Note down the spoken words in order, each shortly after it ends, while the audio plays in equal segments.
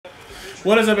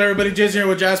What is up, everybody? Jason here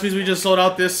with Jaspys. We just sold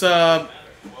out this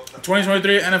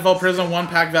 2023 NFL Prizm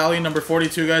 1-pack value number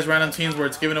 42, guys. Random teams where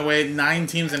it's giving away 9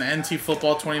 teams in NT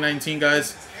Football 2019,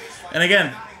 guys. And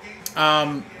again,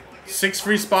 6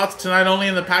 free spots tonight only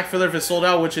in the pack filler if it sold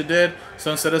out, which it did.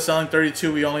 So instead of selling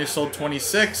 32, we only sold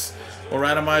 26. We'll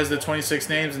randomize the 26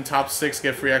 names, and top 6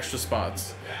 get free extra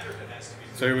spots.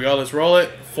 So here we go. Let's roll it.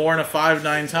 4 and a 5,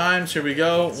 9 times. Here we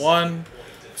go. 1,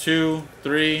 2,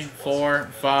 3, 4,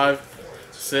 5,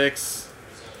 6,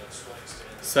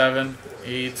 7,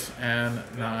 8, and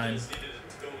 9.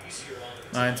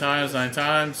 9 times, 9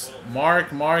 times.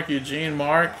 Mark, Eugene,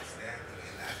 Mark,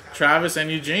 Travis,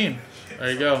 and Eugene.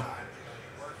 There you go.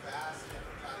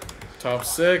 Top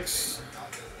 6.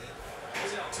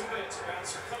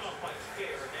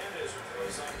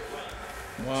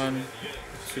 1,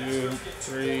 2,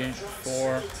 3,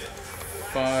 4,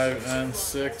 5, and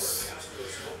 6.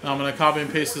 Now I'm going to copy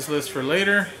and paste this list for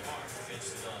later.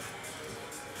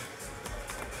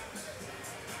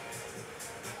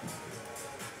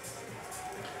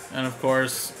 And of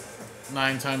course,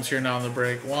 9 times here now on the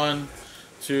break. 1,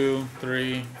 2,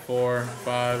 3, 4,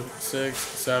 5, 6,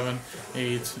 7,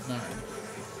 8, 9.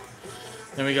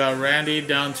 Then we got Randy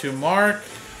down to Mark.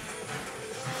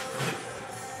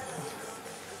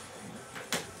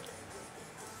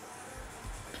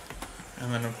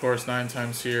 And then of course 9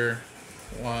 times here.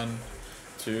 1,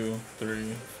 2,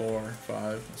 3, 4,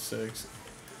 5, 6,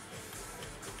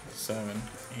 7,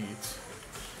 8,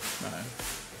 9.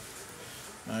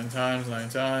 9 times, 9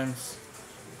 times.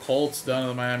 Colts down to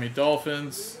the Miami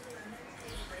Dolphins.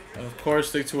 And of course,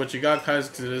 stick to what you got, guys,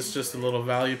 because it is just a little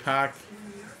value pack.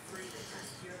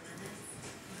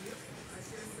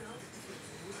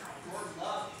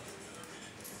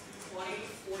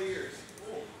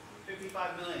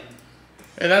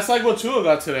 Hey, that's like what Tua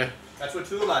got today. That's what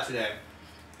Tua got today.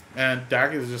 And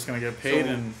Dak is just going to get paid.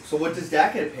 So what does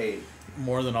Dak get paid?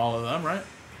 More than all of them, right?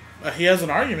 He has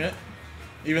an argument.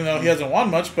 Even though he hasn't won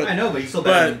much, but I know, but he's still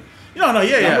better.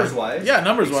 Numbers wise. Yeah,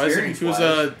 numbers wise. He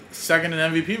was second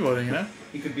in MVP voting, you know.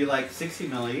 He could be like $60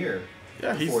 million a year.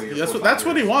 Yeah, that's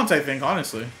what he wants, I think,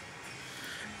 honestly.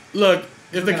 Look,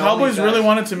 if the Cowboys really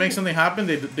wanted to make something happen,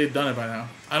 they've done it by now.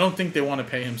 I don't think they want to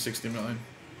pay him $60 million.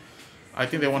 I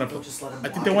think they want to. I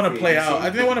think they want to play out. I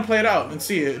think they want to play it out and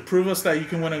see it. Prove us that you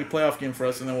can win a playoff game for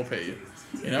us, and then we'll pay you.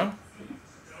 You know.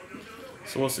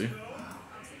 So we'll see.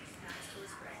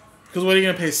 Because what are you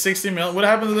going to pay, $60 million? What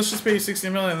happens if let's just pay you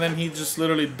 $60 million and then he just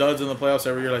literally duds in the playoffs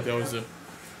every year like they always do?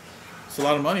 It's a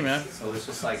lot of money, man. So it's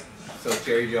just like, so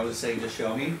Jerry Jones is saying, just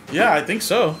show me? Yeah, I think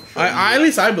so. At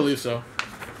least I believe so.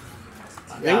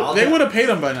 Yeah, they would have paid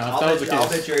him by now if that was the case. I'll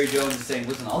bet Jerry Jones is saying,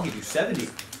 listen, I'll give you 70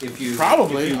 if you...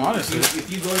 Probably, honestly. If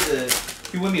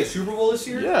you win me a Super Bowl this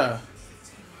year? Yeah.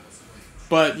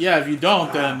 But, yeah, if you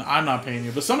don't, then I'm not paying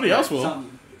you. But somebody else will.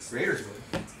 Raiders will.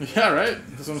 Yeah, right.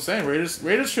 That's what I'm saying.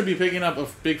 Raiders should be picking up a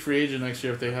big free agent next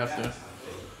year if they have to.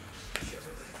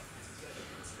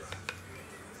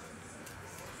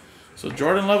 So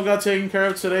Jordan Love got taken care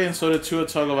of today, and so did Tua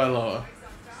Tagovailoa.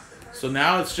 So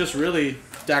now it's just really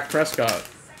Dak Prescott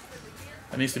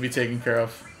that needs to be taken care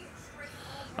of.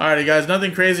 Alrighty, guys.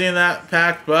 Nothing crazy in that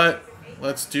pack, but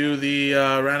let's do the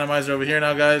randomizer over here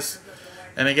now, guys.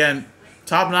 And again,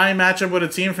 top 9 matchup with a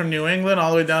team from New England all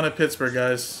the way down to Pittsburgh,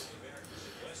 guys.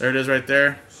 There it is right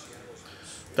there.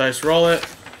 Dice roll it.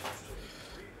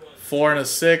 4 and a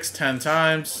 6, 10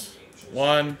 times.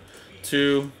 1,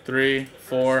 2, 3,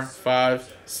 4,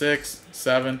 5, 6,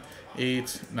 7,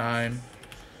 8, 9,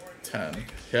 10.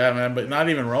 Yeah, man, but not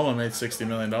even Roma made $60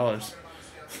 million.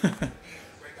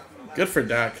 Good for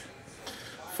Dak.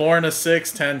 4 and a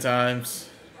 6, 10 times.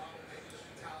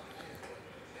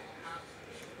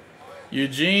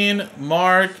 Eugene,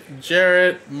 Mark,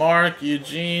 Jarrett, Mark,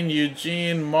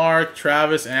 Eugene, Mark,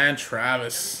 Travis, and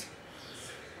Travis.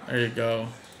 There you go.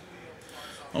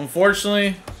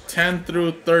 Unfortunately, 10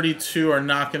 through 32 are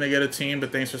not going to get a team,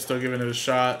 but thanks for still giving it a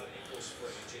shot.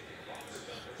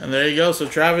 And there you go. So,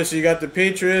 Travis, you got the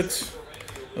Patriots,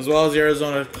 as well as the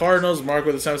Arizona Cardinals. Mark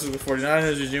with the San Francisco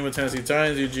 49ers. Eugene with Tennessee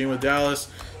Titans. Eugene with Dallas.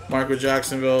 Mark with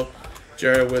Jacksonville.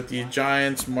 Jared with the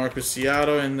Giants, Mark with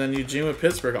Seattle, and then Eugene with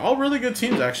Pittsburgh. All really good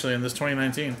teams, actually, in this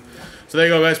 2019. So there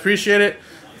you go, guys. Appreciate it.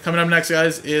 Coming up next,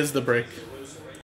 guys, is the break.